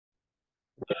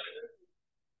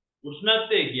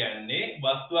උෂ්ණත්වය කියන්නේ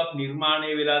වස්තුවක්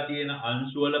නිර්මාණය වෙලා තියෙන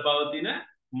අංශු වල පවතින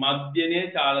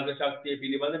මධ්‍යමයේ චාලක ශක්තිය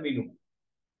පිළිබඳ මිනුම.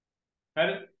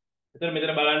 හරි? එතන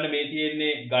මෙතන බලන්න මේ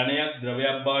තියෙන්නේ ඝනයක්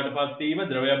ද්‍රවයක් බවට පත් වීම.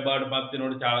 ද්‍රවයක් බවට පත්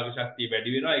වෙනකොට චාලක ශක්තිය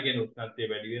වැඩි වෙනවා. ඒ කියන්නේ උෂ්ණත්වය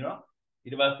වැඩි වෙනවා.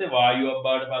 ඊට පස්සේ වායුවක්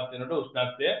බවට පත් වෙනකොට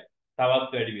උෂ්ණත්වය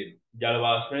තවත් වැඩි වෙනවා. ජල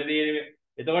වාෂ්පණය තියෙන්නේ.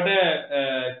 එතකොට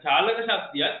චාලක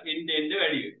ශක්තියක් එන්න එන්න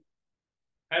වැඩි වෙනවා.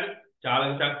 හරි?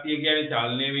 චාලක ශක්තිය කියන්නේ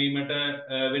චලනය වීමට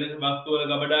වෙන වස්තු වල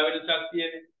ගබඩා වෙන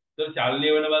ශක්තියනේ. ඒතකොට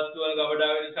චලනය වෙන වස්තු වල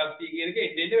ගබඩා වෙන ශක්තිය කියන එක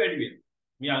එන්න එන්න වැඩි වෙනවා.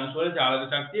 මේ අංශ වල චාලක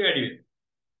ශක්තිය වැඩි වෙනවා.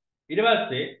 ඊට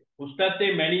පස්සේ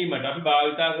උෂ්ණත්වයේ මැනීමට අපි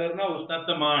භාවිතා කරන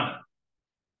උෂ්ණත්ව මාන.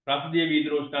 රසදිය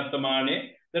වීදුරු උෂ්ණත්ව මානේ.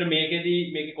 ඒතර මේකෙදී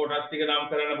මේකේ කොටස් ටික නම්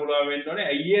කරන්න පුළුවන් වෙන්න ඕනේ.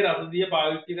 ඇයි ඒ රසදිය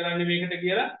පාවිච්චි කරන්නේ මේකට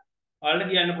කියලා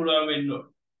ඔයාලට කියන්න පුළුවන් වෙන්න ඕනේ.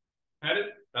 හරි?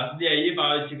 රසදිය ඇයි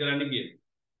පාවිච්චි කරන්නේ කියලා.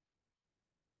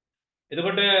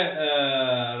 එතකොට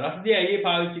රසදිය ඇයි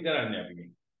පාවිච්චි කරන්නේ අපි මේ?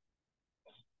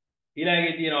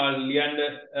 ඊළඟේ තියෙනවා ලියන්න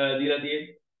දීලා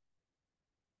තියෙන්නේ.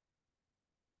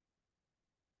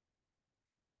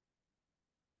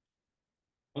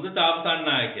 හොඳ තාප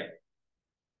සන්නායකයක්.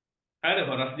 හරි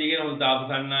රසදිය කියන හොඳ තාප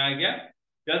සන්නායකයක්.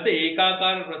 ඊට පස්සේ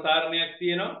ඒකාකාර ප්‍රසාරණයක්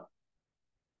තියෙනවා.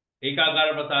 ඒකාකාර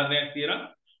ප්‍රසාරණයක්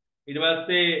තියෙනවා. ඊට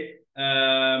පස්සේ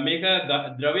මේක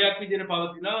ද්‍රවයක් විදිහට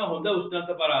පවතිනවා හොඳ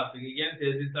උෂ්ණත්ව පරාසයක. ඒ කියන්නේ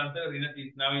සෙල්සියස් අංශක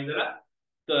 -39 ඉඳලා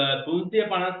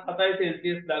 357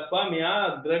 සෙල්සියස් දක්වා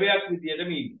මෙයා ද්‍රවයක් විදිහට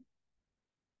මීනවා.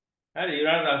 හරි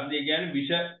ඊළඟ රසදිය කියන්නේ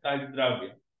විෂ සහිත ද්‍රව්‍ය.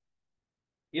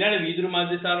 ඊළඟ වීදුරු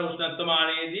මධ්‍යසාර උෂ්ණත්ව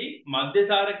මානයේදී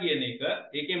මධ්‍යසාර කියන එක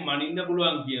ඒකෙන් මනින්න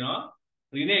පුළුවන් කියනවා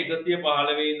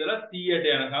 -115 ඉඳලා 100ට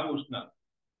යනකම් උෂ්ණත්ව.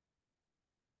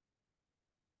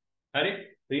 හරි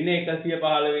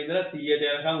 -115 ඉඳලා 100ට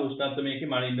යනකම් උෂ්ණත්ව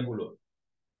මේකේ මනින්න පුළුවන්.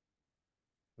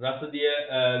 රසදිය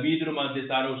වීදුරු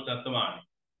මධ්‍යසාර උෂ්ණත්ව මානය.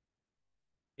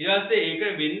 ඊට පස්සේ ඒක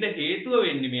වෙන්න හේතුව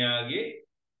වෙන්නේ මෙයාගේ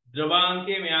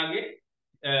ද්‍රවාංකය මෙයාගේ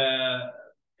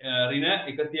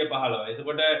 -115.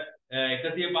 එතකොට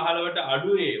 115ට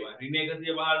අඩු ඒවා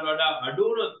 -115ට වඩා අඩු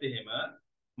වුණොත් එහෙම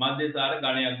මධ්‍යසාර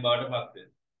ඝණයක් බවට පත්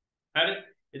වෙනවා. හරි?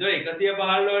 එතකොට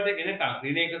 115ට එනකම්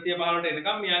 -115ට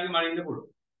එනකම් මෙයාගේ මනින්න පුළුවන්.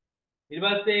 ඊට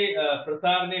පස්සේ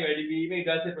ප්‍රසාරණය වැඩි වීම ඊට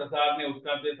පස්සේ ප්‍රසාරණයේ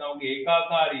උෂ්ණත්වය සමග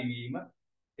ඒකාකාරී වීම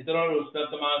ඒතරවල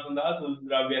උෂ්ණත්ව මාන සඳහා සුළු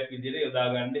ද්‍රව්‍යයක් විදිහට යොදා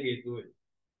ගන්න හේතු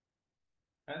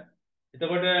වෙනවා.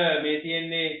 එතකොට මේ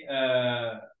තියෙන්නේ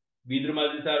වීදුරු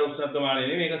මධ්‍යසාර උෂ්ණත්ව මානය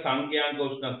නෙවෙයි මේක සංඛ්‍යාංක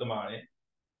උෂ්ණත්ව මානය.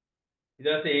 ඊට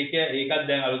පස්සේ ඒකත්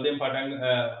දැන් අලුතෙන් පටන්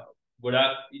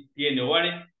ගොඩාක් තියෙන්නේ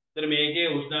ඕවනේ. ඒතර මේකේ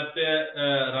උෂ්ණත්වය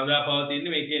රඳා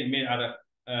පවතින්නේ මේකේ මේ අර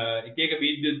එක එක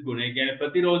විද්‍යුත් ගුණ ඒ කියන්නේ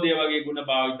ප්‍රතිරෝධය වගේ ගුණ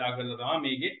භාවිතා කරලා තමයි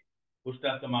මේකේ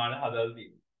උෂ්ණත්ව මාන හදලා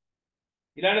තියෙන්නේ.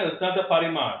 ඊළඟ උෂ්ණත්ව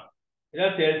පරිමාණ.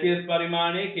 ඊළඟ සෙල්සියස්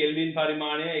පරිමාණය, කෙල්වින්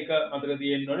පරිමාණය එක මතක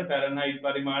තියෙන්න ඕනේ. ෆැරන්හයිට්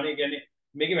පරිමාණය කියන්නේ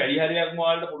මේකේ වැඩි හරියක්ම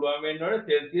ඔයාලට පුළුවන් වෙන්න ඕනේ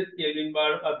සෙල්සියස් කෙල්වින්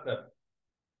බවට පත් කරන්න.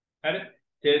 හරි?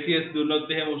 සෙල්සියස්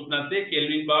දුන්නොත් එහෙම උෂ්ණත්වය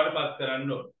කෙල්වින් බවට පත්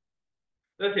කරන්න ඕනේ.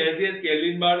 ඒක සෙල්සියස්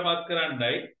කෙල්වින් බවට පත්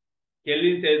කරන්නයි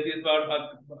කෙල්වින් සෙල්සියස්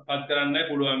බවට පත් කරන්නයි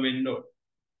පුළුවන් වෙන්න ඕනේ.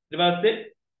 ඊට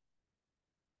පස්සේ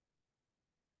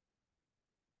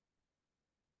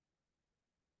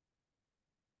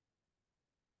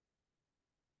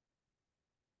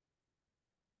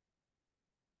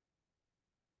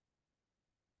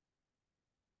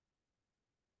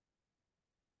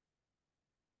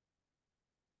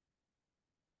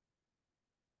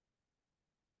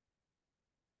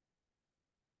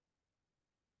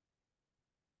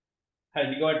හරි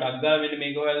නිකන් ටක් ගාලා මෙන්න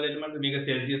මේක හොයලා දෙන්න මට මේක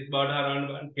සෙල්සියස් බවට හරවන්න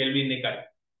බලන්න කෙල්වින් එකයි.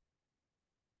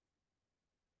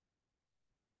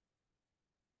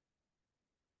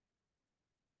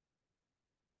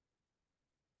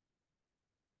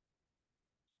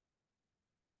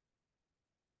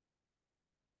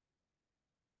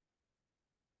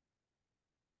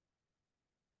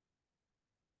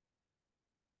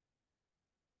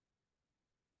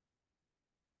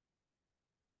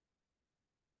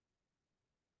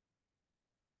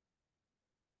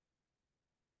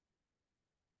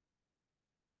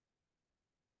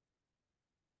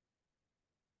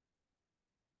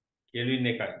 කෙල්වින්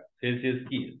එකයි. සෙල්සියස්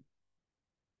කීයද?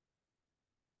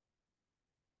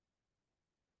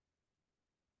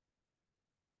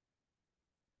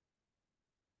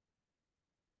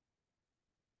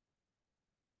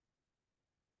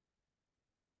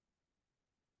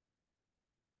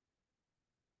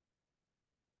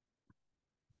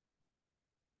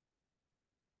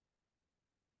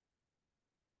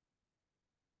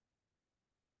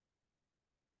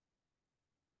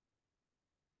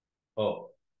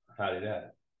 ඔව්. හරිද?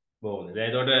 බොහොමද. දැන්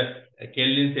එතකොට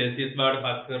කෙල්වින් සෙල්සියස් බවට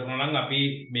පත් කරනවා නම් අපි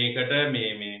මේකට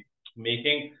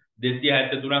මේකෙන්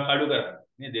 273ක් අඩු කරනවා.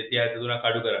 නේ 273ක්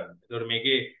අඩු කරනවා. එතකොට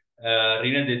මේකේ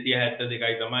ඍණ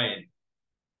 272යි තමයි එන්නේ.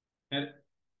 හරි.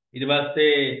 ඊට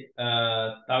පස්සේ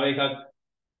තව එකක්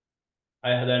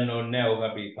අය හදන්න ඕනේ නැහැ. ඕක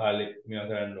අපි කාලේ මේවා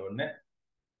කරන්න ඕනේ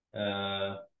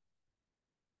නැහැ.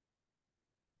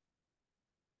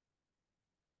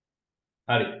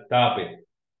 හරි. තාපය.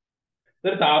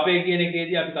 ඒතර තාපය කියන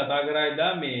එකේදී අපි කතා කරා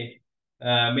ඉදා මේ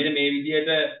මෙන්න මේ විදිහට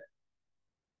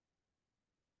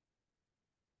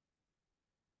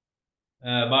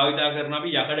භාවිතා කරන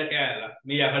අපි යකඩ කෑල්ල.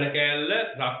 මේ යකඩ කෑල්ල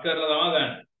රත් කරලා තමයි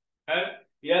ගන්න. හරි.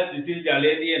 ඊට සිසිල්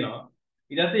ජලය තියෙනවා.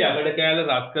 ඊට පස්සේ යකඩ කෑල්ල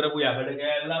රත් කරපු යකඩ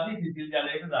කෑල්ල අපි සිසිල්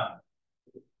ජලයට දානවා.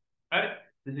 හරි.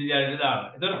 සිසිල් ජලයට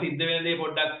දානවා. ඒතර සිද්ධ වෙන දේ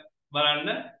පොඩ්ඩක් බලන්න.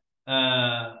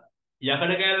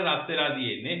 යකඩ කෑල්ල රත් වෙලා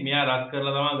තියෙන්නේ. මෙයා රත්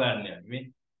කරලා තමයි ගන්න යන්නේ.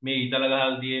 මේ ඊතල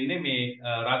ගහලා තියෙන්නේ මේ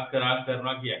රත්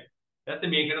කරනවා කියන්නේ. ඊට පස්සේ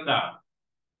මේකට දානවා.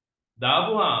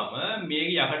 දාපුවාම මේ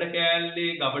යකඩ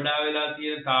කෑල්ලේ ගබඩා වෙලා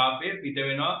තියෙන තාපය පිට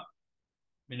වෙනවා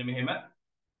මෙන්න මෙහෙම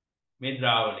මේ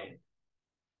ද්‍රාවණයෙන්.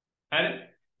 හරි.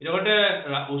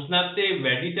 එතකොට උෂ්ණත්වයේ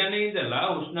වැඩි තැන ඉඳලා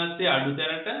උෂ්ණත්වයේ අඩු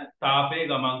තැනට තාපය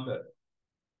ගමන් කරනවා.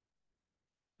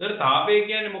 ඒතර තාපය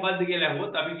කියන්නේ මොකද්ද කියලා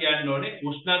අහුවොත් අපි කියන්න ඕනේ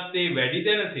උෂ්ණත්වයේ වැඩි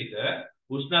තැන සිට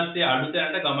උෂ්ණත්වයේ අඩු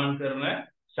තැනට ගමන් කරන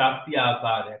ශක්තිය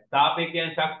ආකාරය. තාපය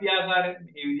කියන්නේ ශක්තිය ආකාරය.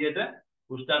 මේ විදිහට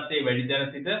උෂ්ණත්වයේ වැඩි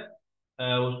තැන සිට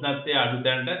උෂ්ණත්වයේ අඩු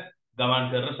තැනට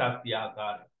ගමන් කරන ශක්තිය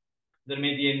ආකාරය. ඉතින්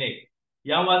මේ තියෙන්නේ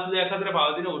යම් වස්තු දෙකක් අතර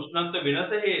පවතින උෂ්ණත්ව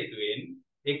වෙනස හේතුවෙන්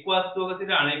එක් වස්තුවක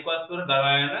සිට අනෙක් වස්තුවකට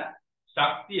ගලා යන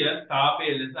ශක්තිය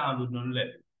තාපය ලෙස හඳුන්වනු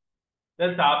ලැබේ.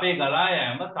 දැන් තාපයේ ගලා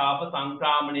යෑම තාප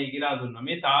සංක්‍රාමණය කියලා හඳුන්වනවා.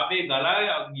 මේ තාපයේ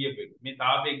ගලා ගියපෙක. මේ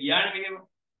තාපයේ ගියානේ මෙහෙම.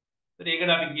 ඒකට ඒකට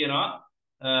අපි කියනවා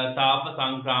තාප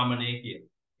සංක්‍රාමණය කියලා.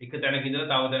 එක තැනක ඉඳලා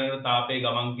තව තැනකට තාපයේ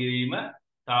ගමන් කිරීම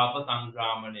තාප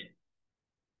සංක්‍රාමණය.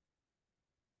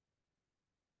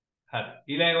 හරි.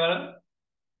 ඊළඟ බලන්න.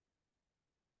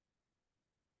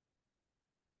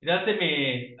 ඊට පස්සේ මේ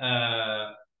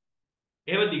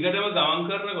එහෙම දිගටම ගමන්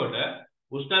කරනකොට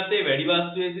උෂ්ණත්වයේ වැඩි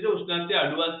වස්තුවේ සිට උෂ්ණත්වයේ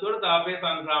අඩු වස්තුවට තාපය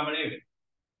සංක්‍රමණය වෙනවා.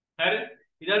 හරි?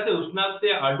 ඊට පස්සේ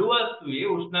උෂ්ණත්වයේ අඩු වස්තුවේ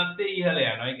උෂ්ණත්වයේ ඉහළ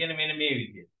යනවා. ඒ කියන්නේ මෙන්න මේ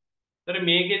විදිහට. ඒතර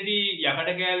මේකෙදී යකඩ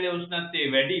කෑල්ලේ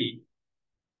උෂ්ණත්වයේ වැඩි.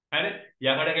 හරි?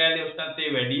 යකඩ කෑල්ලේ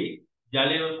උෂ්ණත්වයේ වැඩි,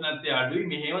 ජලයේ උෂ්ණත්වයේ අඩුයි.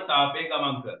 මෙහෙම තාපය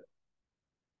ගමන් කරනවා.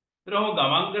 ඒතර ඔහොම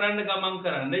ගමන්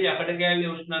කරන්න යකඩ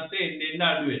කෑල්ලේ උෂ්ණත්වය එන්න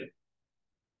අඩු වෙනවා.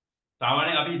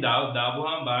 සාමාන්‍යයෙන් අපි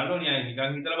දාපුවාම බලන්න ඕනේ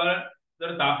නිකන් හිතලා බලන්න.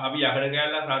 ඒතර අපි යකඩ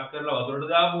කෑල්ලක් රත් කරලා වතුරට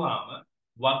දාපුවාම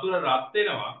වතුර රත්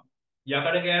වෙනවා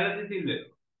යකඩ කෑල්ල සිසිල්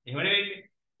වෙනවා. එහෙම නෙවෙයි.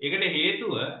 ඒකට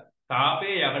හේතුව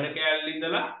තාපයේ යකඩ කෑල්ල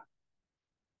ඉඳලා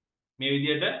මේ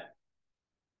විදිහට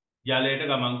ජලයට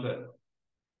ගමන් කරනවා.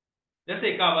 ඊට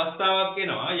එක අවස්ථාවක්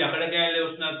එනවා යකඩ කෑල්ලේ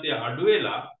උෂ්ණත්වය අඩු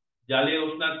වෙලා ජලයේ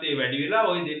උෂ්ණත්වය වැඩි වෙලා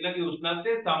ওই දෙන්නගේ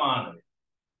උෂ්ණත්වය සමාන වෙනවා.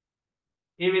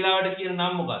 මේ වෙලාවට කියන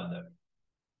නම මොකක්ද?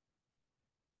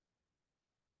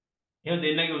 එහෙනම්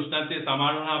දෙන්නගේ උෂ්ණත්වය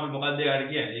සමාන වුණාම අපි මොකක්ද ඒකට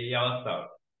කියන්නේ? මේ අවස්ථාව.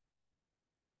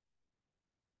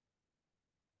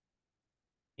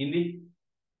 හින්දි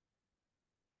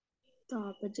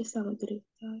තාපජ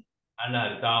සමතුලිතතාවය.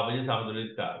 අනහරි තාපජ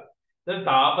සමතුලිතතාවය. දැන්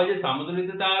තාපජ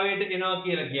සමතුලිතතාවයට එනවා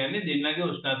කියලා කියන්නේ දෙන්නගේ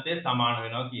උෂ්ණත්වය සමාන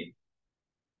වෙනවා කියන්නේ.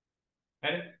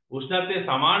 හරි? උෂ්ණත්වය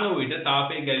සමාන වූ විට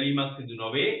තාපයේ ගැලීමක් සිදු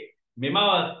නොවේ. මෙම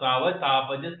අවස්ථාව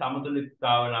තාපජ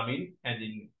සමතුලිතතාව නමින්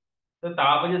හැඳින්වේ.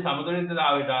 තාපජ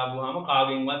සමතුලිතතාවයට ආවම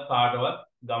කාගෙන්වත් කාටවත්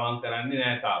ගමන් කරන්නේ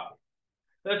නැහැ තාපය.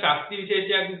 ශක්ති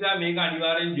විශේෂයක් නිසා මේක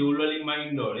අනිවාර්යෙන් ජූල් වලින්ම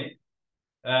ඉන්න ඕනේ.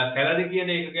 කැලරි කියන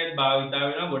එකකත් භාවිතා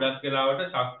වෙනවා ගොඩක් වෙලාවට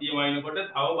ශක්තිය වයින්කොට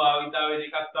තව භාවිතා වෙන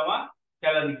එකක් තමයි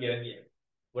කැලරි කියලා කියන්නේ.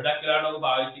 ගොඩක් වෙලාවට ඔක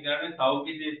පාවිච්චි කරන්නේ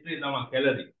සෞඛ්‍ය ශාස්ත්‍රයේ තමයි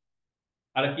කැලරි.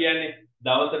 අර කියන්නේ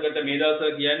දවසකට මේ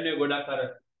දවස්වල කියන්නේ ගොඩක් අර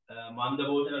මන්ද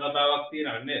භෝජන කතාවක්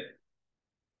තියෙනවා නේද?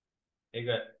 ඒක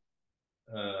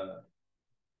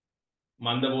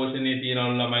මන්ද පෝෂණයේ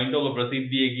තියෙන ළමයින්ට ඔක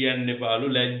ප්‍රසිද්ධිය කියන්න එපාලු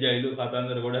ලැජ්ජයිලු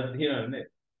කතන්දර ගොඩක් තියෙනවා නේ.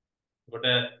 කොට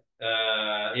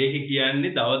ඒක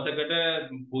කියන්නේ දවසකට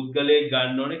පුද්ගලයෙක්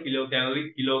ගන්න ඕනේ කිලෝ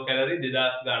කැලරි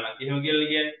 2000 ගණක්. එහෙම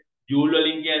කියලා කියන්නේ ජූල්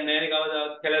වලින් කියන්නේ නැහැ නේ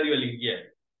කවදාවත් කැලරි වලින් කියන්නේ.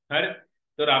 හරි?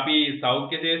 ඒතර අපි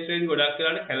සෞඛ්‍ය ශාස්ත්‍රයෙන් ගොඩක්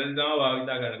වෙලාවට කැලරි තමයි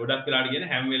භාවිතා කරන්නේ. ගොඩක් වෙලාවට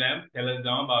කියන්නේ හැම වෙලාවෙම කැලරි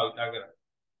තමයි භාවිතා කරන්නේ.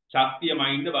 ශක්තිය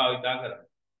මයින්ඩ් භාවිතා කරන්නේ.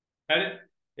 හරි?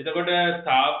 එතකොට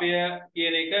තාපය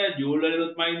කියන එක ජූල්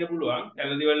වලිනුත් මයින්ඩ් පුළුවන්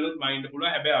කැලරි වලිනුත් මයින්ඩ් පුළුවන්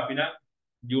හැබැයි අපි නම්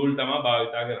ජූල් තමයි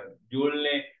භාවිතා කරන්නේ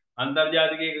ජූල්නේ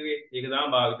අන්තර්ජාතික එකකේ ඒක තමයි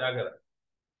භාවිතා කරන්නේ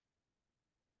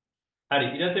හරි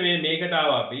ඊට පස්සේ මේකට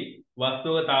ආවා අපි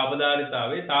වස්තුවක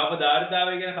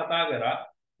තාපධාරිතාවය ගැන කතා කරා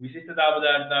විශිෂ්ට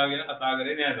තාපධාරිතාවය ගැන කතා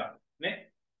කරේ නෑ නේ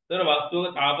එතකොට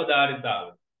වස්තුවක තාපධාරිතාවය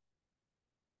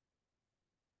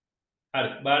හරි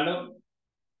බලන්න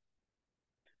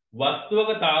වස්තුවක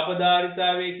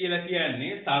තාපධාරිතාවය කියලා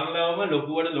කියන්නේ සරලවම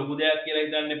ලොකුවට ලොකු දෙයක් කියලා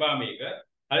හිතන්න එපා මේක.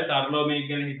 හරි තරලෝ මේක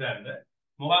ගැන හිතන්න.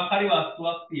 මොකක් හරි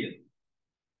වස්තුවක් තියෙනවා.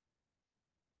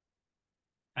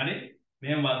 හරි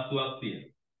මේ වස්තුවක්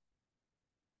තියෙනවා.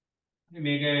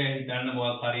 මේක හිතන්න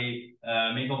මොකක් හරි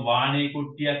මේක වාණේ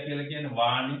කුට්ටියක් කියලා කියන්නේ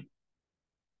වාණේ.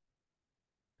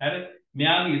 හරි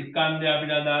මෙයාගේ ස්කන්ධය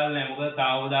අපිට අදාළ නැහැ. මොකද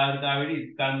තාවදාරිකාවේදී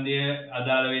ස්කන්ධය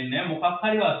අදාළ වෙන්නේ නැහැ. මොකක්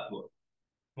හරි වස්තුවක්.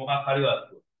 මොකක් හරි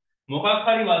වස්තුවක්. මොකක්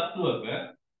හරි වස්තුවක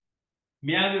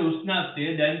මෙයාගේ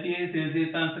උෂ්ණත්වය දැන් තියෙන්නේ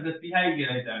සෙල්සියස් අංශක 30යි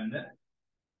කියලා හිතන්න.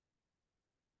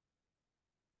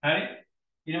 හරි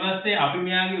ඊට පස්සේ අපි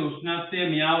මෙයාගේ උෂ්ණත්වය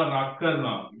මෙයාව රත්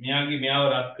කරනවා.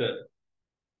 මෙයාව රත් කරනවා.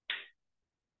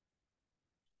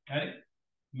 හරි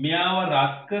මෙයාව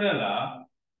රත් කරලා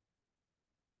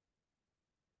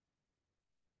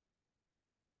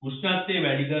උෂ්ණත්වය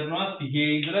වැඩි කරනවා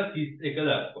 30 ඉඳලා 31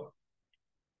 දක්වා.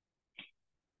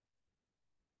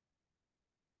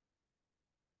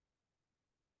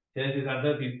 සෙල්සියස් අංශක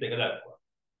 31 දක්වා.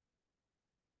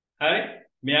 හරි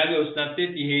මෙයාගේ උෂ්ණත්වය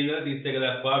 30 ඉඳලා 31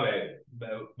 දක්වා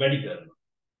වැඩි කරනවා.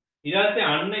 ඊට පස්සේ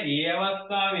අන්න ඒ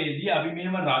අවස්ථාවේදී අපි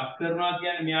මෙහෙම රත් කරනවා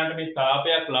කියන්නේ මෙයාට මේ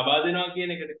තාපයක් ලබා දෙනවා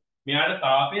කියන එකට. මෙයාට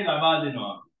තාපය ලබා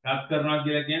දෙනවා. රත් කරනවා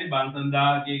කියලා කියන්නේ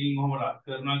බන්සන්දාහකයකින් කොහොම රත්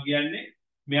කරනවා කියන්නේ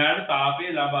මෙයාට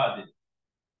තාපය ලබා දෙනවා.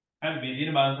 හරි මේ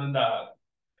දින බන්සන්දාහක.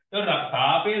 ඒක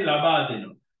තාපය ලබා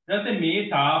දෙනවා. ඊට පස්සේ මේ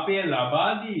තාපය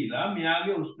ලබා දීලා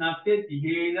මෙයාගේ උෂ්ණත්වය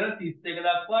 30 ඉඳලා 31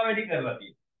 දක්වා වැඩි කරලා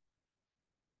තියෙනවා.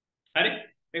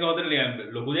 හරි මේක හොඳට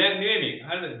ලියන්න. ලොකු දෙයක් නෙවෙයි මේක.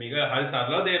 හරිද? මේක හරි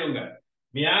සරලව තේරුම් ගන්න.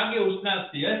 මෙයාගේ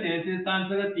උෂ්ණත්වය සෙල්සියස්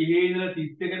අංශක 30 ඉඳලා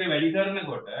 31ට වැඩි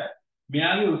කරනකොට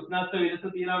මෙයාගේ උෂ්ණත්ව වෙනස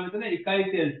තියෙනවා මෙතන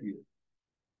 1 සෙල්සියස්.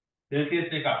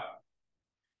 සෙල්සියස් 1.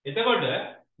 එතකොට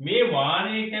මේ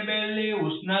වාණයේ කැබැල්ලේ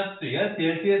උෂ්ණත්වය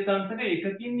සෙල්සියස් අංශක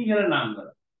 1කින් ඉහළ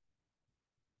නංගනවා.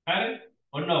 හරි?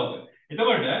 ඔන්න ඕක.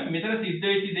 එතකොට මෙතන සිද්ධ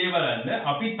වෙච්ච දේ බලන්න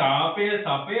අපි තාපය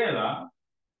සපයලා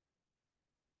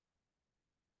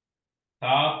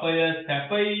තාපය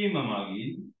සැපීම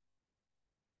මගින්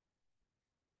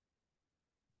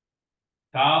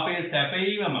තාපය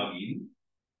සැපීම මගින්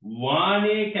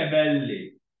වාණයේ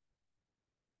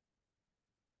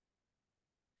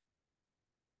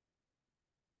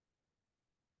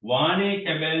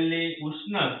කැබැල්ලේ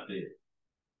උෂ්ණත්වය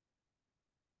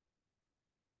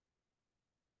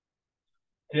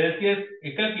සෙල්සියස්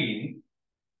 1කින්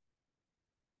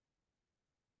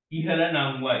ඉහළ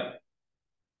නංවයි.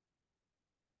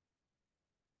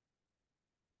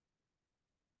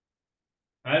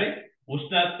 හරි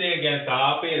උෂ්ණත්වය කියන්නේ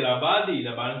තාපය ලබා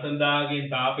දීලා බන්සන්දාහකෙන්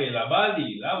තාපය ලබා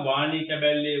දීලා වාණී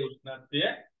කැබැල්ලේ උෂ්ණත්වය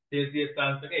සෙල්සියස්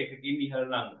අංශක 1කින් ඉහළ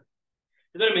නංවයි.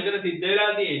 එතකොට මෙතන සිද්ධ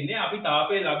වෙලා තියෙන්නේ අපි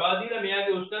තාපය ලබා දීලා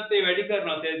මෙයාගේ උෂ්ණත්වය වැඩි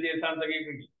කරනවා සෙල්සියස් අංශක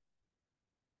 1කින්.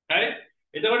 හරි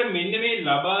එතකොට මෙන්න මේ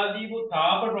ලබා දීපු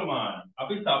තාප ප්‍රමාණය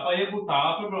අපි සපයපු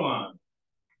තාප ප්‍රමාණය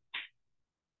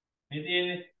මේ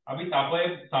තියෙන්නේ අපි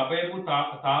සපයපු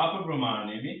තාප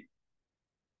ප්‍රමාණය මේ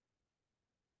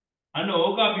අන්න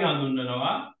ඕක අපි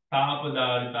හඳුන්වනවා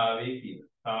තාපදාරිතාවය කියලා.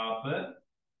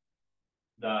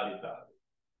 තාපදාරිතාවය.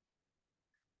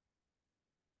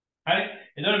 හරි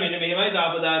එතකොට මෙන්න මෙහෙමයි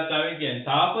තාපදාරිතාවය කියන්නේ.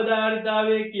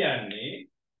 තාපදාරිතාවය කියන්නේ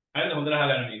හරිද හොඳට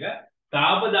අහගන්න මේක.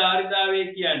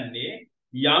 තාපදාරිතාවය කියන්නේ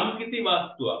යම් කිසි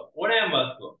වස්තුවක් ඕනෑම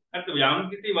වස්තුවක්. හරිද යම්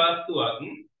කිසි වස්තුවක්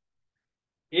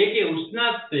ඒකේ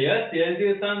උෂ්ණත්වය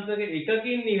සෙල්සියස් අංශක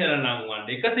 1කින් ඉහළ නංවන්න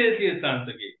 1 සෙල්සියස්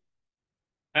අංශකේ.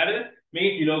 හරිද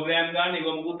මේ කිලෝග්‍රෑම් ගන්න ඉව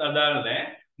මුකුත් අදාළ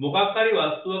නැහැ. මොකක් හරි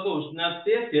වස්තුවක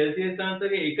උෂ්ණත්වය සෙල්සියස්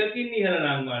අංශක 1කින් ඉහළ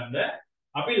නංවන්න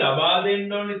අපි ලබා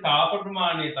දෙන්න ඕනේ තාප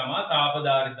ප්‍රමාණය තමයි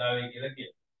තාපදාරිතාවය කියලා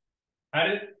කියන්නේ.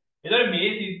 හරිද? එතකොට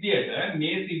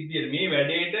මේ සිද්ධියට මේ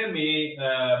වැඩේට මේ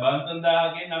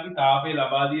බන්සන්දාහකෙන් අපි තාපය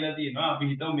ලබා දීලා තියෙනවා. අපි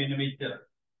හිතමු මෙන්න මෙච්චර.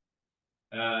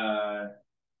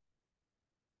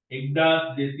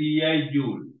 1200යි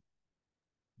ජූල්.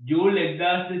 ජූල්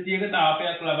 1200ක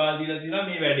තාපයක් ලබා දීලා තියෙනවා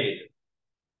මේ වැඩේට.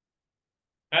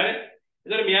 හරි?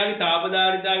 එතකොට මෙයාගේ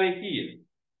තාපදාරිතාවය කීයද?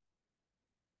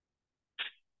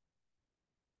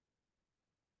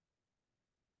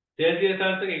 සෙල්සියස්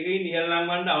අංශක 1කින් ඉහළ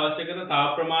නංවන්න අවශ්‍ය කරන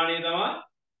තාප ප්‍රමාණය තමයි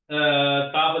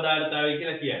තාපදාරිතාවය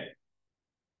කියලා කියන්නේ.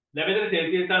 දැන් මෙතන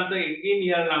සෙල්සියස් අංශක 1කින්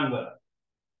ඉහළ නංවලා.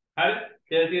 හරි?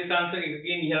 සෙල්සියස් අංශක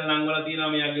 1කින් ඉහළ නංවලා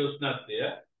තියෙනවා මෙයාගේ උෂ්ණත්වය.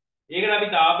 ඒකට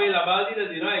අපි තාපය ලබා දීලා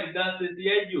තියෙනවා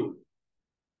 1200යි ජූල්.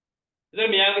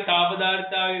 එතකොට මෙයාගේ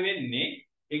තාපදාරිතාවය වෙන්නේ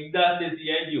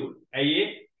 1200යි ජූල්. ඇයි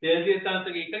ඒ? සෙල්සියස්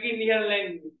අංශක 1කින් ඉහළ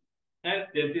නැන්නේ. හරි?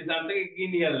 සෙල්සියස් අංශක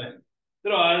 1කින් ඉහළ නැහැ.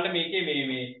 ඒතර ඔයාලට මේකේ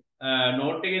මේ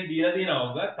නෝට් එකෙන් දීලා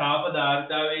තියෙනවා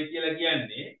තාපදාරිතාවය කියලා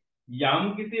කියන්නේ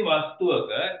යම් කිසි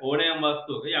වස්තුවක ඕනෑම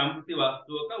වස්තුවක යම් කිසි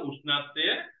වස්තුවක උෂ්ණත්වය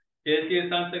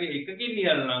සෙල්සියස් අංශක 1කින්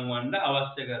ඉහළ නංවන්න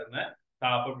අවශ්‍ය කරන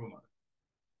තාප ප්‍රමාණය.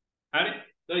 හරි?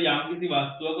 යම්කිසි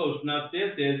වස්තුවක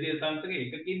උෂ්ණත්වය සෙල්සියස් අංශක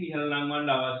 1කින් ඉහළ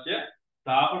නංවන්න අවශ්‍ය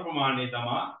තාප ප්‍රමාණය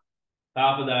තමයි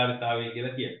තාපධාරිතාවය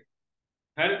කියලා කියන්නේ.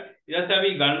 හරි. ඊට පස්සේ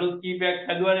අපි ගණනුත් කීපයක්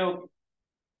හදුවානේ ඔක.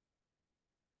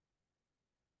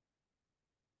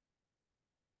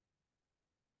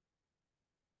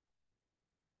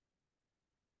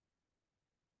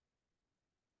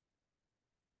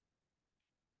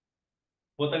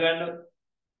 පොත ගන්න.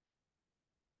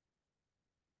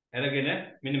 අරගෙන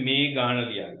මෙන්න මේ ගාන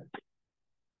ලියන්න.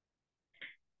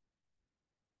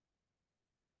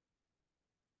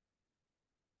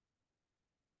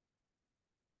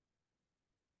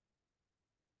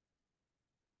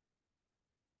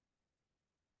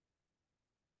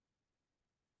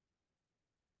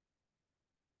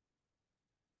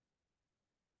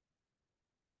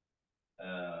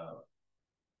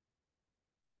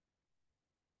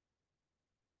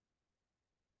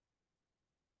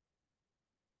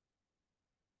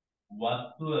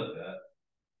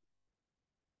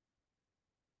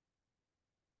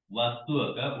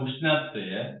 වස්තුවක උෂ්ණත්වය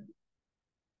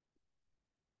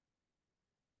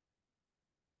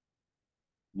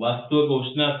වස්තුවක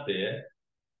උෂ්ණත්වය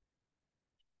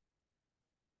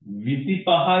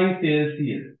 25යි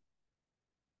සෙල්සියස්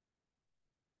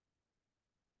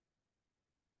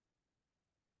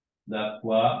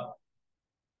දක්වා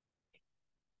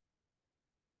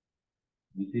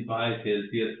 25යි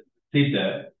සෙල්සියස්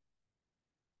සිට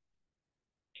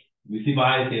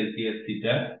 25යි සෙල්සියස් සිට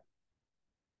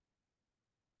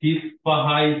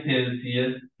 35යි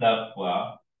සෙල්සියස්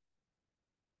දක්වා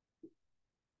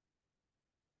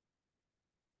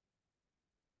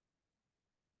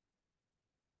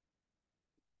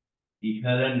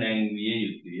ඉහළ නැංවිය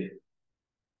යුතුය.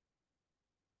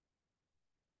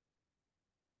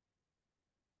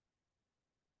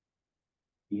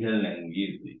 ඉහළ නැංවිය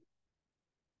යුතුය.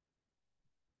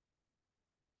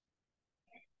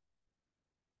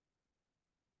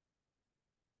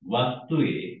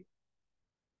 වස්තුවේ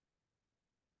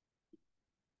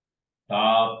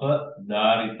තාප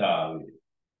ධාරිතාවය.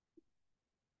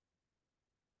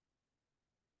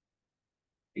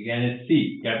 ඒ කියන්නේ C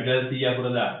කැපිටල් C අකුර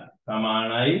දාන්න.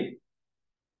 සමානයි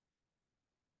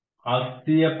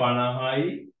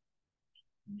 750යි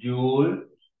ජූල්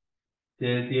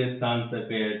සෙල්සියස්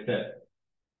අංශකයට.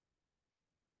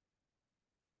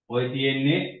 ඔය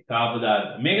තියෙන්නේ තාප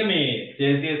ධාරිතාව. මේක මේ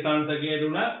සෙල්සියස් අංශකයට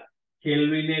උනත්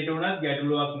කෙල්වින්ට උනත්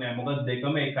ගැටලුවක් නැහැ. මොකද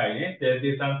දෙකම එකයිනේ.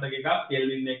 සෙල්සියස් අංශක එකක්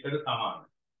කෙල්වින් එකකට සමානයි.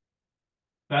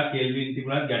 ඒක කෙල්වින්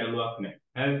තිබුණත් ගැටලුවක් නැහැ.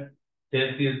 හරි.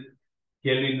 සෙල්සියස්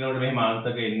කෙල්වින් වලට මෙහෙම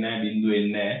අංශක එන්නේ නැහැ, බිඳු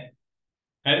එන්නේ නැහැ.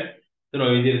 හරි. ඒතර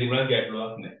ඔය විදිහට තිබුණත්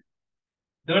ගැටලුවක් නැහැ.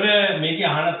 එතකොට මේකේ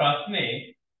අහන ප්‍රශ්නේ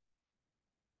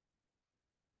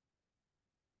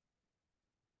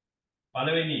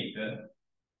පළවෙනි එක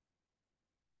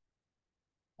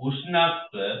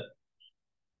උෂ්ණත්ව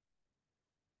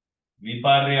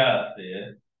විපර්යාසය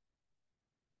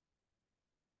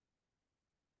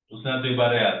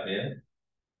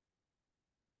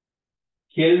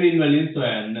කෙල්වින් වලින්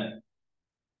සොයන්න.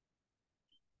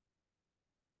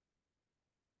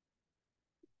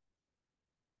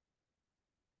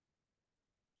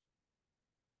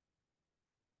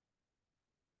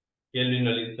 කෙල්වින්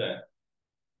වලින් සොයන්න.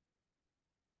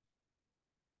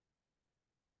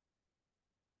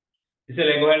 ඉතින්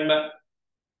ඒක හොයන්න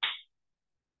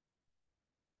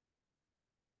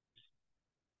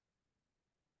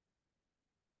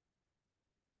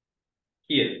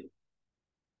කීයද?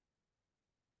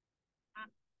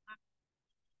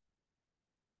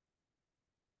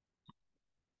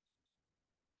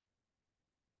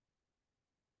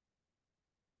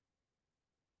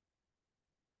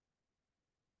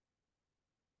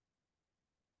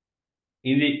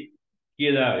 ඉඳි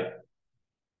කීයද ආවේ?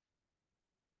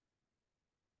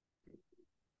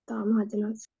 තාම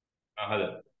හදනවා. අහල.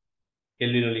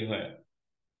 කෙල්වින් වලින් හොයන්න.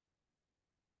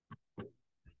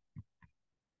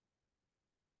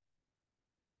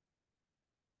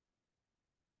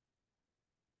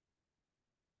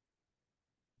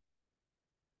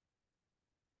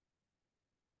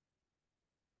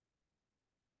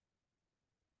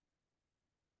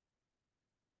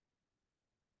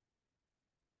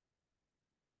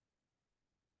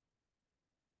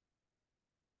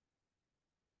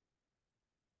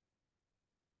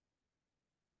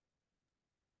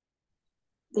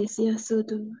 දෙසිය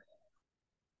අසූතුන්.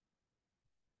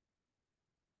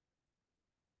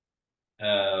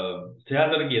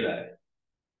 සයාතර කීයද ආවේ?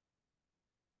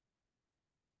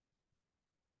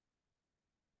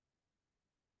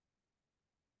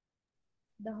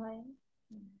 10.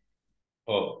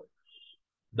 ඔව්.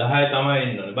 10 තමයි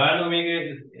එන්න ඕනේ. බලන්න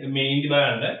මේක මේ ඉඳි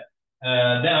බලන්න.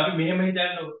 දැන් අපි මෙහෙම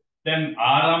හිතන්නකො. දැන්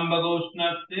ආරම්භක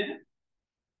උෂ්ණත්වය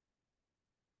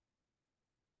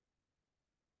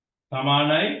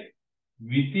සමානයි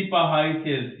 25යි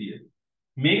සෙල්සියස්.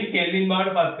 මේක කෙල්වින්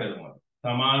බවට පත් කරනවා.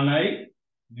 සමානයි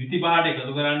 25ට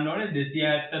එකතු කරන්න ඕනේ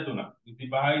 273.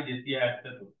 25යි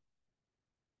 273.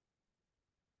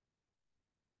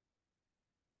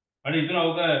 අනේ ඉතින්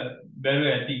ඔක බැලුව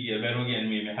ඇති කිය. බැලුව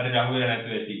කියන්නේ මේ හරියට අහුවෙලා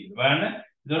නැතුව ඇති. බලන්න.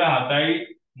 ඒතොර 7යි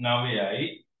 9යි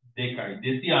 2යි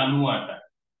 298යි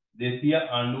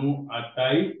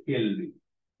 298යි කෙල්වින්.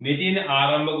 මේ තියෙන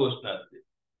ආරම්භක උෂ්ණත්වය.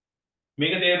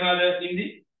 මේක තේරෙනවද ඉන්දි?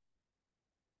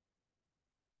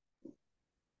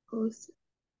 ඔව්.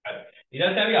 හරි. ඊට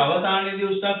පස්සේ අපි අවසානයේදී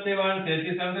උෂ්ණත්වය බලන්න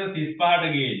සෙල්සියස් අංශය 35ට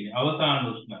ගේන්නේ. අවසාන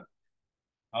උෂ්ණත්වය.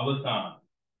 අවසාන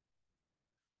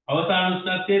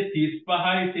උෂ්ණත්වය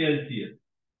 35යි සෙල්සියස්.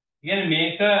 කියන්නේ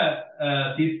මේක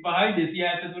 35යි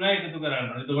 273යි එකතු කරන්න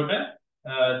ඕනේ. එතකොට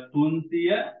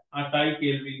 308යි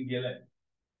කෙල්වින් කියලා.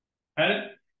 හරි.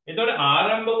 එතකොට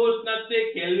ආරම්භක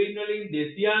උෂ්ණත්වයේ කෙල්වින් වලින්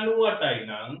 298යි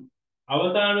නම්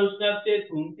අවසාන උෂ්ණත්වයේ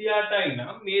 308යි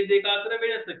නම් මේ දෙක අතර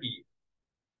වෙනස කීයද?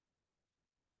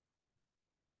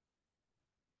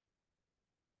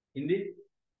 ඉන්දි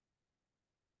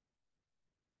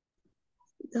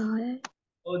 10යි.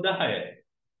 ඔව් 10යි.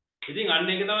 ඉතින් අන්න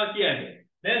ඒක තමයි කියන්නේ.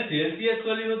 දැන් සෙල්සියස්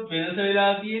වලිනුත් වෙනස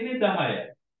වෙලා තියෙන්නේ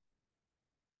 10යි.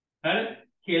 හරි?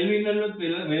 කෙල්වින් වලිනුත්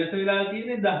වෙනස වෙලා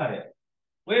තියෙන්නේ 10යි.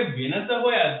 ඔය වෙනස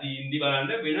හොයද්දී ඉන්දි බලන්න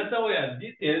වෙනස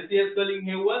හොයද්දී සෙල්සියස් වලින්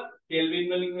හෙව්වත් කෙල්වින්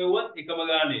වලින් හෙව්වත් එකම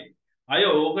ගානේ. අය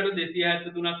ඕකට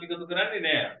 273ක් එකතු කරන්නේ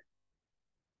නෑ.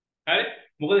 හරි?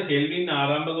 මොකද කෙල්වින්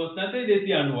ආරම්භක උෂ්ණත්වය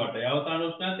 298යි. අවසාන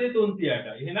උෂ්ණත්වය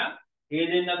 308යි. එහෙනම් ඒ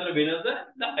දෙන්න අතර වෙනස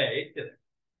 10යි. එච්චරයි.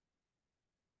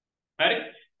 හරි?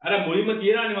 අර මුලින්ම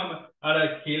කියනවානේ මම අර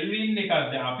කෙල්වින් එකක්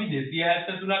දැන් අපි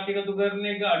 273ක් එකතු කරන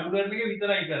එක අඩු කරන එක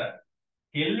විතරයි කරන්නේ.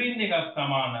 කෙල්වින් එකක්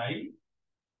සමානයි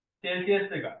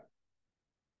සෙල්සියස් එකක්.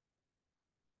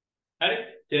 හරි?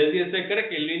 සෙල්සියස් එකට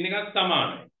කෙල්වින් එකක්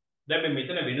සමානයි. දැන් මේ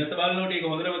මෙතන වෙනස බලනකොට ඒක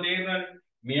හොඳටම තේරෙනවානේ.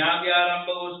 මෙයාගේ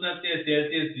ආරම්භක උෂ්ණත්වය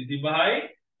සෙල්සියස් 25යි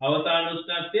අවසාන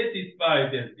උෂ්ණත්වය 35යි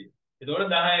සෙල්සියස්.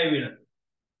 එතකොට 10යි වෙනස.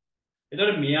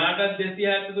 එතකොට මෙයාටත්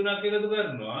 273ක් එකතු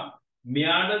කරනවා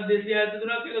මෙයාටත් 273ක්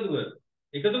එකතු කරනවා.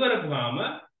 එකතු කරපුවාම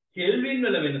කෙල්වින්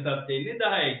වල වෙනසක් තියෙන්නේ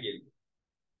 10යි කියලා.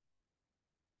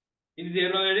 ඉතින්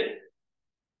තේරුණාද?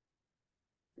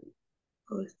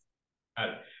 ඔව්.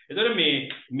 හරි. එතකොට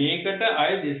මේකට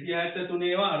අය 273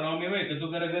 ඒවා අරම මේවා එකතු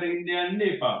කර කර ඉන්න යන්න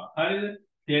එපා. හරිද?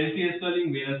 සෙල්සියස්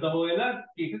වලින් වෙනස හොයලා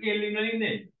එක කෙල්වින් වලින්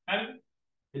දෙන්න. හරිද?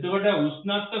 එතකොට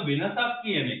උෂ්ණත්ව වෙනසක්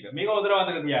කියන එක මේක හොඳට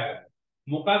මතක තියාගන්න.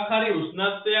 මොකක් හරි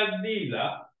උෂ්ණත්වයක්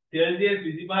දීලා සෙල්සියස්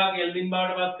 25 කෙල්වින්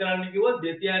බවට පත් කරන්න කිව්වොත්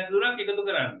 273ක් එකතු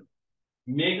කරන්න.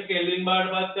 මේක කෙල්වින්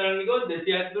බවට පත් කරන්න කිව්වොත්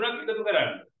 273ක් එකතු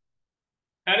කරන්න.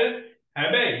 හරිද?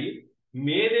 හැබැයි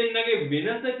මේ දෙන්නගේ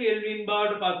වෙනස කෙල්වින්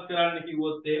බවට පත් කරන්න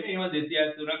කිව්වොත් එහෙම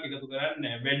 273ක් එකතු කරන්නේ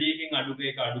නැහැ. වැඩි එකකින් අඩු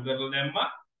එකක අඩු කරලා දැම්මා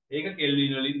ඒක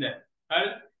කෙල්වින් වලින් දැන්.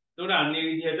 හරිද? ඒකට අන්නේ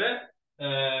විදිහට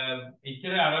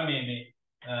එච්චර අර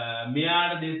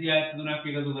මෙයාට 273ක්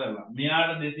එකතු කරලා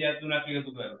මෙයාට 273ක්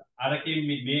එකතු කරලා අරකින්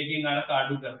මේකෙන් අරක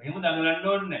අඩු කරලා එහෙම දඟලන්න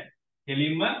ඕනේ නැහැ.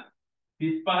 කෙලින්ම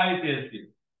 35යි සෙල්සියස්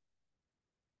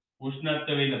උෂ්ණත්ව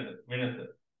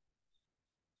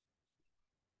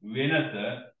වෙනස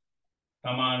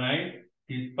සමානයි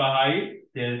 35යි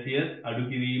සෙල්සියස් අඩු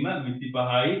කිරීම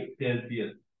 25යි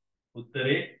සෙල්සියස්.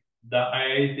 උත්තරේ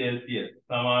 10යි සෙල්සියස්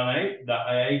සමානයි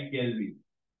 10යි කෙල්වින්.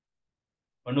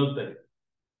 ඔන්න උත්තරේ.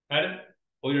 හරිද?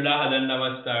 ඔය විදිහට හදන්න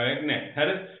අවස්ථාවක් නැහැ.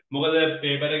 හරිද? මොකද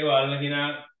පේපර් එකේ වලන කෙනා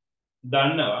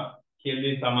දන්නවා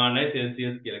කෙල්වින් සමානයි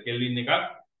සෙල්සියස් කියලා. කෙල්වින් එකක්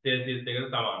සෙල්සියස් එකට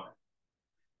සමානයි.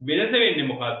 වෙනස වෙන්නේ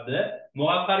මොකද්ද?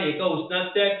 මොකක් හරි එක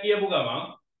උෂ්ණත්වයක් කියපු ගමන්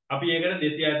අපි ඒකට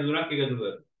 273ක් එකතු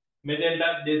කරනවා. මෙතෙන්ට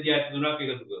 273ක්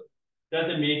එකතු කරනවා. ඊට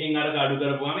පස්සේ මේකෙන් අරක අඩු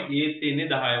කරපුවාම ඒත් තියෙන්නේ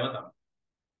 10ම තමයි.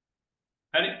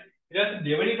 හරි? ඊට පස්සේ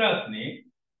දෙවෙනි ප්‍රශ්නේ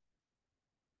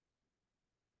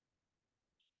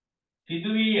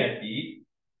සිදුවී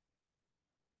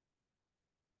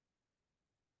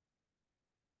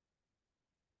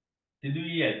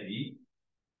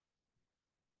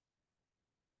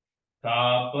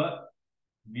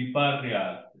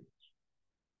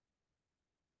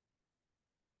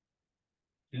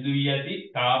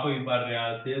ඇති තාප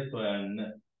විපර්යාසය සොයන්න.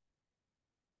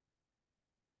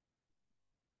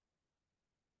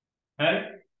 හරි?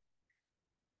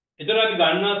 එතකොට අපි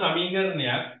ගන්නවා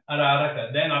සමීකරණයක් අරක.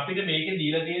 දැන් අපිට මේකේ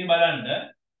දීලා තියෙන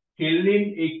බලන්න කෙල්වින්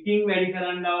 1කින් වැඩි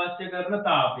කරන්න අවශ්‍ය කරන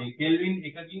තාපය. කෙල්වින්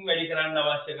 1කින් වැඩි කරන්න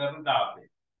අවශ්‍ය කරන තාපය.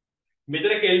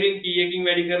 මෙතන කෙල්වින් කීයකින්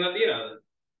වැඩි කරලා තියෙනවද?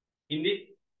 ඉන්දි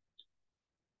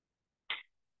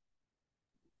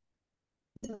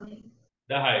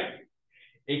 10යි.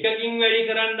 එකකින් වැඩි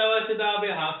කරන්න අවශ්‍ය තාපය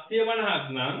 750ක්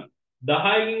නම්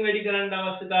 10කින් වැඩි කරන්න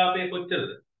අවශ්‍ය තාපය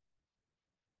කොච්චරද?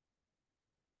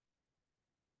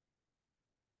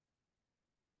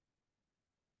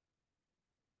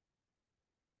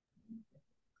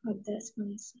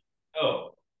 ඔව්.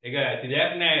 ඒක ඇති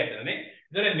දෙයක් නෑ ඒතරනේ.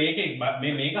 ඒතර මේක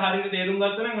හරියට තේරුම්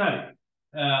ගත්තා නම් හරි.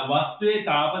 වස්තුවේ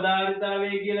තාපදාරිතාවය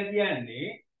කියලා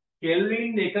කියන්නේ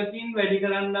කෙල්වින් 2කින් වැඩි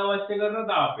කරන්න අවශ්‍ය කරන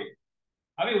තාපය.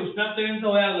 අපි උෂ්ණත්ව වෙනස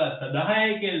හොයාගත්තා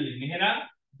 10 කෙල්වින්. එහෙනම්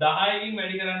 10කින්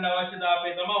වැඩි කරන්න අවශ්‍ය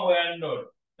තාපය තමයි හොයන්න ඕනේ.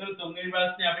 ඒතර තුන්වෙනි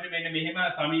ප්‍රශ්නේ අපිට මෙන්න මෙහෙම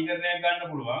සමීකරණයක් ගන්න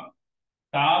පුළුවන්.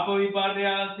 තාප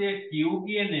විපර්යාසය Q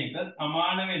කියන එක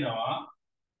සමාන වෙනවා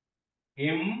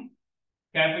M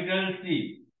capital C.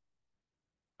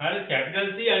 හරි capital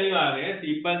C අනිවාර්යයෙන්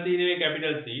simple C නෙවෙයි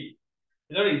capital C.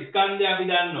 ඒතකොට ස්කන්ධය අපි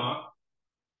දන්නවා.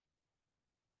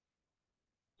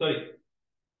 sorry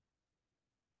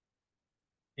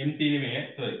MC නෙවෙයි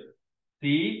sorry C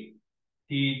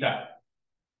theta.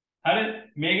 හරි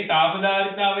මේකේ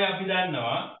තාපදාරිතාවය අපි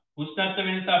දන්නවා. උෂ්ණත්ව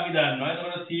වෙනස අපි දන්නවා.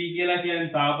 ඒතකොට C කියලා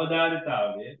කියන්නේ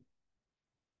තාපදාරිතාවය.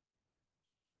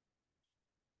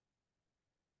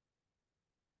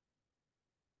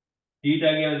 theta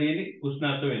කියලා තියෙන්නේ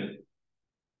උෂ්ණත්ව වෙනස.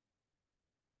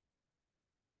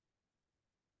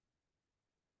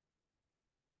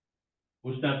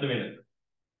 උෂ්ණත්ව වෙනස.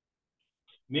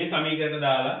 මේ සමීකරණ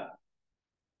දාලා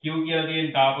Q කියලා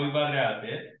තියෙන තාප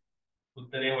විපර්යාසය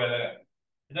උත්තරේ හොයලා ගන්න.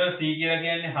 එතකොට C කියලා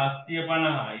කියන්නේ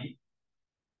 750යි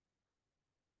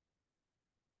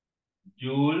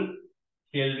ජූල්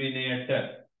කෙල්විනයට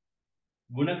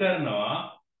ගුණ කරනවා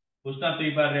උෂ්ණත්ව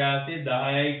විපර්යාසය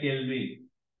 10යි කෙල්වින්.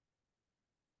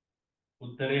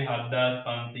 උත්තරේ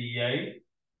 7500යි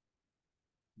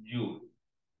ජූල්.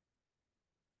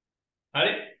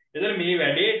 හරි. එතන මේ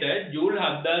වැඩේට ජූල්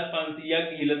 7500ක්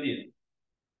ගිහිලා තියෙනවා.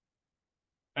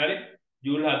 හරි.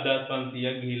 ජූල්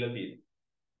 7500ක් ගිහිලා තියෙනවා.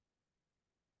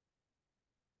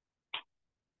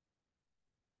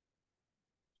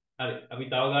 හරි. අපි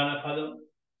තව ගානක් හදමු.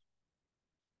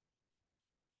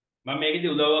 මම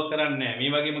මේකෙදි උදව්වක් කරන්නේ නැහැ.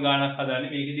 මේ වගේම ගානක්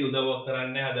හදන්නේ. මේකෙදි උදව්වක්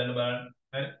කරන්නේ නැහැ. හදන්න බලන්න.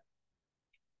 හරි.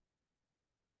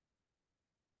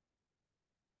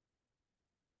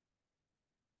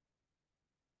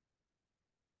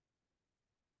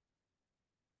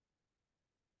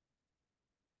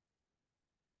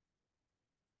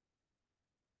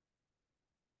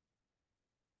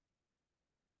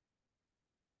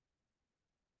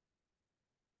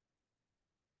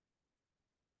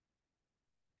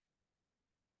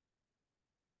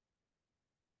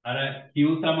 අර Q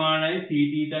සමානයි C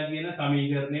θ කියන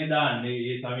සමීකරණය දාන්න.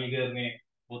 මේ සමීකරණය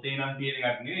පොතේ නම් තියෙන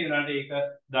එකක් නෙවෙයි. ඒනට ඒක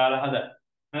දාලා හදන්න.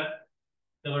 හරි.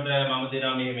 එතකොට මම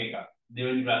දෙනවා මෙහෙම එකක්.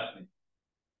 දෙවෙනි ප්‍රශ්නේ.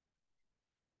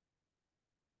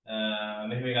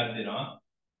 මෙහෙම එකක් දෙනවා.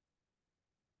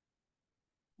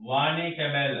 වාණේ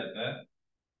කැබැල්ලක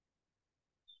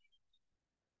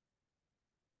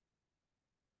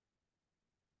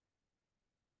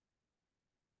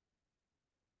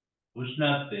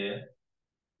උෂ්ණත්වය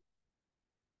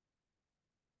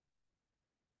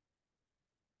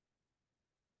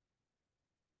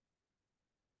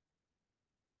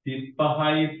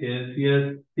 35යි සෙල්සියස්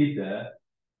සිට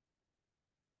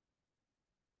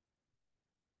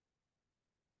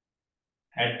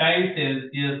 60යි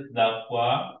සෙල්සියස්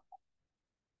දක්වා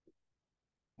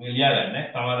මේ ලියා ගන්න.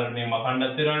 සමහර මේ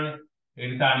මකණ්ඩත් වෙනවනේ. ඒ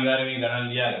නිසා අනිවාර්යයෙන් මේ ගණන්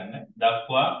ලියා ගන්න.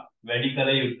 දක්වා වැඩි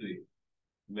කළ යුතුයි.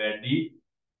 වැඩි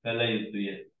කළ යුතුය.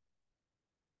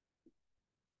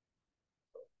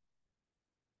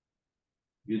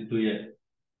 යුතුය.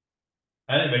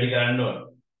 හරි වැඩි කරන්න ඕන.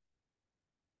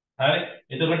 හරි.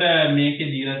 එතකොට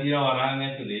මේකේ දීලා තියෙන වරහන්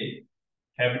ඇතුලේ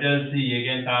කැපිටල් C ඒ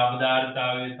කියන්නේ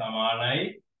තාපදාරිතාවය සමානයි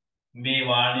මේ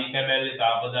වාණික කැබැල්ලේ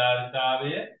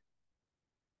තාපදාරිතාවය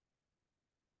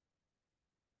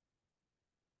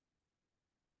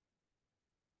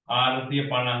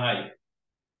 450යි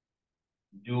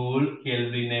ජූල්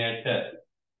කෙල්විනයට.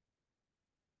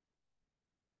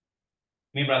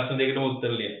 මේ ප්‍රශ්න දෙකටම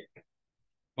උත්තර ලියන්න.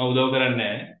 මම උදව් කරන්නේ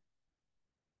නැහැ.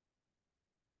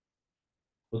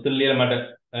 උත්තර ලියලා මට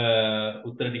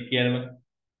උත්තර ටික කියන්න.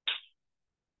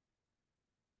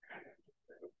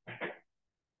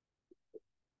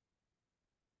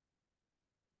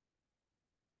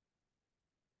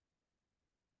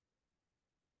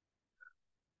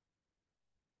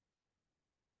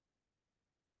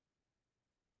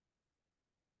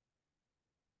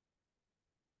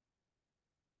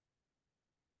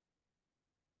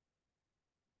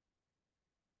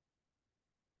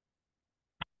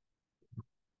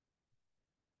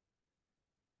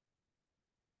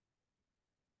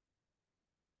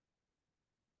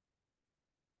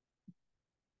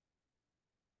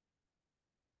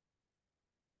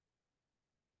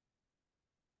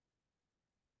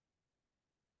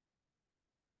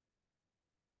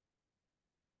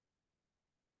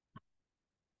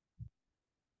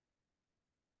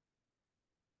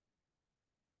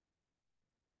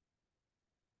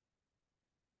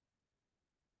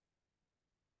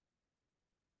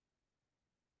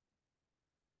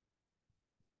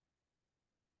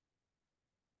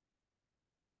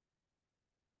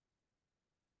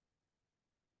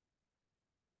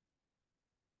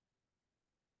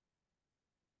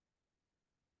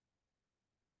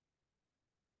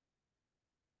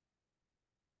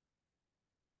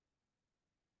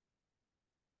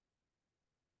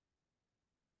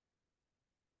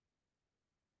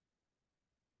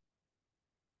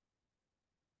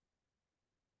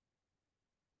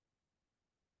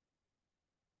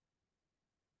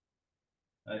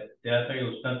 එයාටගේ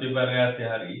උෂ්ණත්ව විපර්යාසය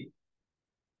හරි.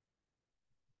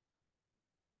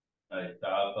 හරි.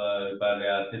 තාප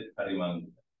විපර්යාසෙත් හරි මං.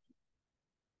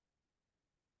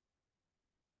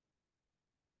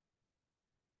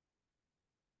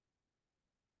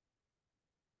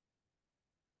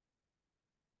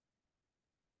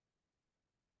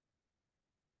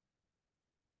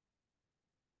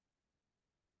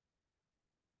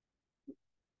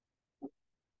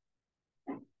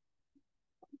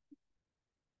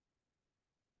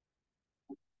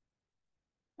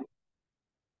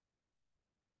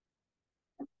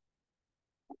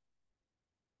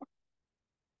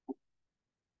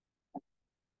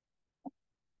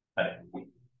 හරි.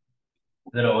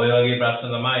 ඉතින් ඔය වගේ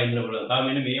ප්‍රශ්න තමයි එන්න පුළුවන්. තව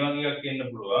මෙන්න මේ වගේ එකක් එන්න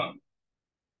පුළුවන්.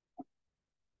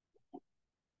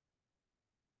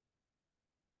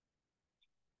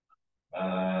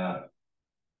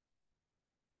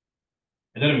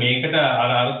 එතකොට මේකට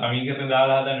අර සමීකරණ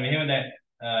දාලා හදන්න මෙහෙම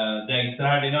දැන්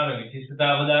ඉස්සරහට එනවා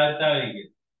විශිෂ්ටතා අවදාරිතාවය කියන්නේ.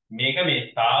 මේක මේ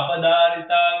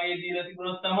තාපදාරිතාවයේ දීලා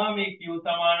තිබුණොත් තමයි මේ Q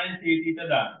සමානයි CT ට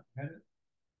දාන්නේ. හරිද?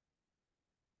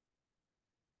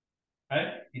 හරි?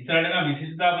 ඉස්සරහට එනවා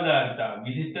විශිෂ්ටතාවදාරිතාව.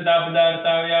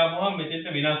 විශිෂ්ටතාවදාරිතාවය ආවම මෙතෙන්ට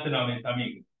වෙනස් වෙනවා මේ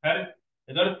සමීකරණ. හරි?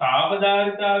 එතකොට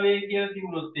තාපදාරිතාවය කියලා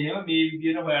තිබුණොත් එහෙම මේ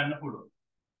විදිහට හොයන්න පුළුවන්.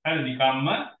 හරි? නිකම්ම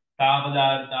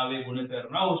තාපදාරිතාවය ගුණ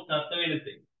කරනවා උෂ්ණත්ව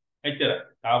වෙනසෙන්. එච්චරයි.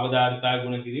 තාපදාරිතාවය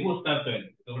ගුණ කිරීම උෂ්ණත්ව වෙනස.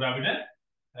 එතකොට අපිට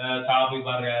තාප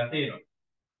විපර්යාසය එනවා.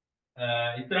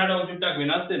 ඉස්සරහට ඔය චුට්ටක්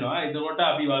වෙනස් වෙනවා. එතකොට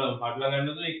අපි බලමු පටල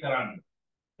ගන්නද ඒක කරන්න.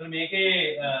 එතන මේකේ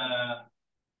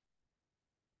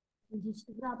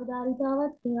විශිෂ්ට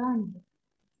අපදාරිතාවත් කරන්නේ.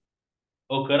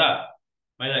 ඔව් කරා.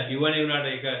 මම දැන් කිව්වනේ උනාට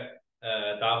ඒක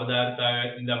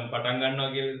තාපදාරිතාවයෙන් ඉඳන් පටන්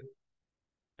ගන්නවා කියලා.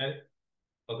 හරි.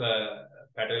 ඔක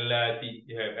පැටලලා ඇති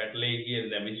පැටලේ කියන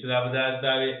දැන් විශිෂ්ට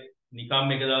තාපදාරිතාවේ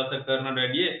නිකම් එක දවසක් කරනට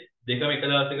වැඩිය දෙකම එක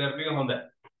දවසක කරන එක හොඳයි.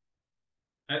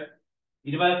 හරි.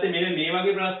 ඊට පස්සේ මෙන්න මේ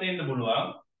වගේ ප්‍රශ්න එන්න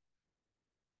පුළුවන්.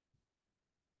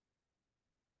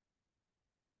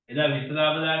 එදා විශිෂ්ට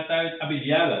තාපදාරිතාවෙත් අපි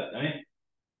ලියාගත්තා නේ.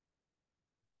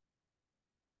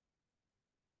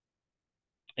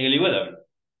 ඒක ලිව්වද අපි?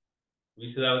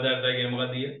 විශිෂ්ට තාපදාරිතාව කියන්නේ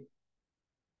මොකක්ද කියන්නේ?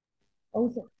 ඔව්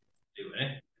සර්. ලිව්වනේ.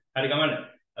 හරි ගමන්න.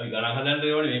 අපි ගණන් හදන්න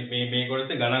ඕනේ මේ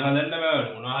කොටසේ ගණන් හදන්න බෑ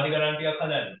මොනවා හරි ගණන් ටිකක්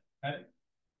හදන්න. හරි.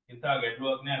 ඒසා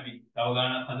ගැටලුවක් නෑ අපි තව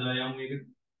ගණනක් හදලා යමු මේකට.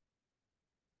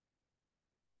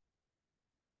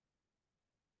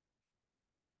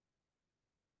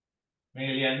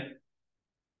 මේක ලියන්න.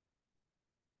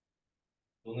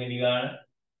 තුන්වෙනි ගාන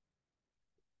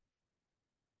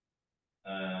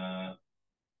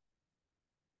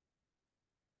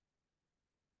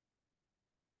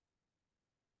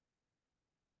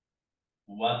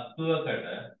වස්තුවකට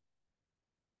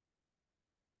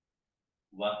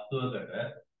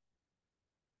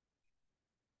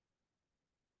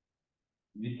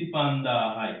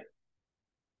 25000යි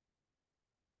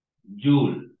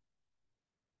ජූල්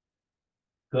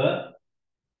ක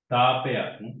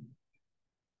තාපයක්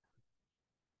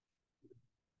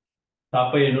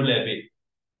සපයනු ලැබේ.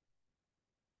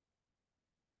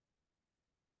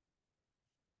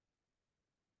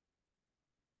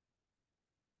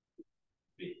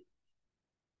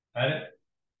 හරි.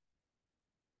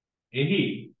 එහි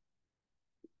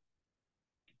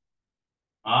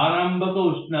ආරම්භක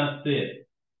උෂ්ණත්වය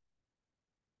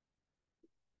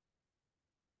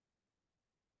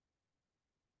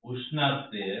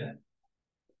උෂ්ණත්වය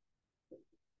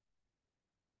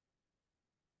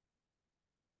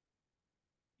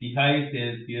 30යි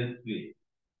සෙල්සියස් වේ.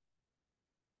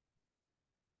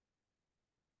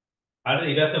 අර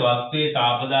ඊට පස්සේ වස්තුවේ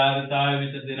තාපදාරිතාවය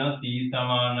විතර දෙනවා C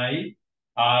සමානයි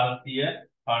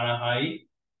 450යි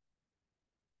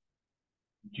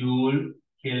ජූල්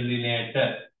කෙල්විනයට.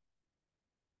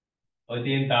 ඔය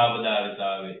තියෙන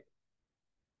තාපදාරිතාවය.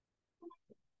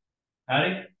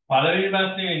 හරි. පළවෙනි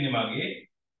ප්‍රශ්නේ වෙන්නේ මගේ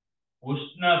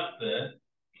උෂ්ණත්ව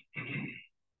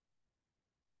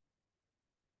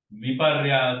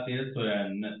විපර්යාසය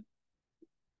සොයන්න.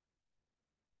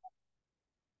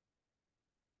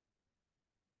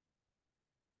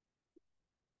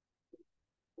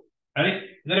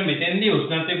 හරි. ඉතින් මෙතෙන්දී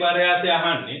උෂ්ණත්ව විපර්යාසය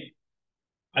අහන්නේ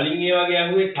කලින් ඒ වගේ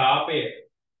අහුවේ තාපය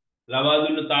ලබා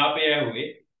දුන්න තාපය ඇහුවේ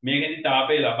මේකෙදි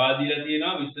තාපය ලබා දීලා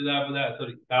තියෙනවා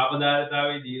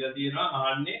තාපදාරිතාවයේ දීලා තියෙනවා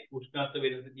අහන්නේ උෂ්ණත්ව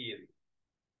වෙනස කීයද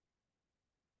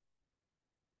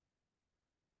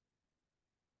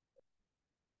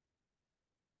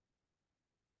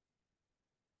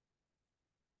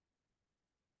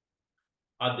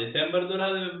දෙසැම්බර්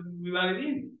 12 විභාගේ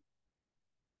තියෙන්නේ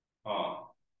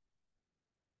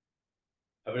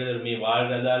අපිට මේ වාල්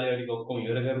රදාලේ ටික ඔක්කොම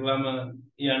ඉවර කරලාම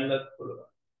යන්නත් පුළුවන්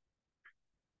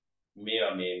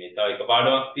මේවා මේ තව එක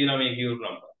පාඩමක් තියෙනවා මේ කියවුරු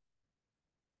නම්.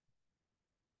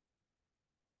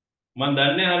 මම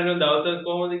දන්නේ හරියට දවසක්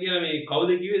කොහොමද කියලා මේ කවුද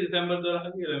කිව්වේ දෙසැම්බර්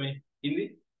 12 කියලා මේ හින්දි?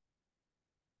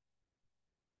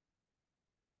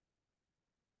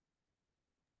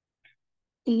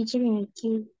 ටීචර් කෙනෙක්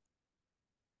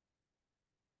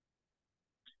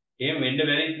එහෙම වෙන්න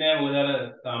බැරිත් නෑ මොකද අර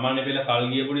සාමාන්‍ය පෙළ කල්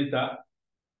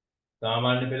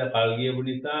ගියපු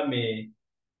නිසා මේ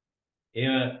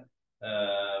එහෙම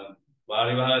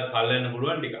වාරි වහලා කල් යන්න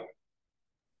පුළුවන් ටිකක්.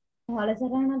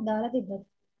 කාලසටහනක් දාලා තිබ්බත්.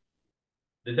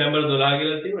 දෙසැම්බර් 12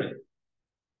 කියලා තිබුණේ.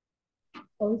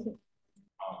 ඔව් සර්.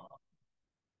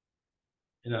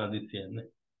 එන හදිස්සියන්නේ.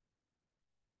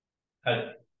 හරි.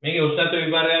 මේකේ උත්තරත්ව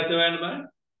විපර්යාස හොයන්න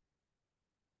බලන්න.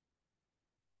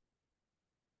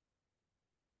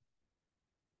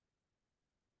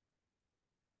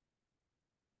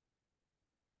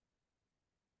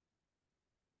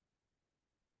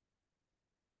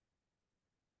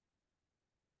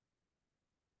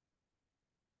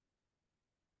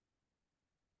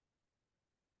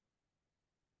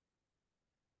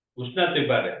 උෂ්ණත්ව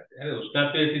විපර්යාස. හරි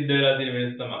උෂ්ණත්වයේ සිද්ධ වෙලා තියෙන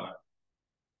වෙනස තමයි.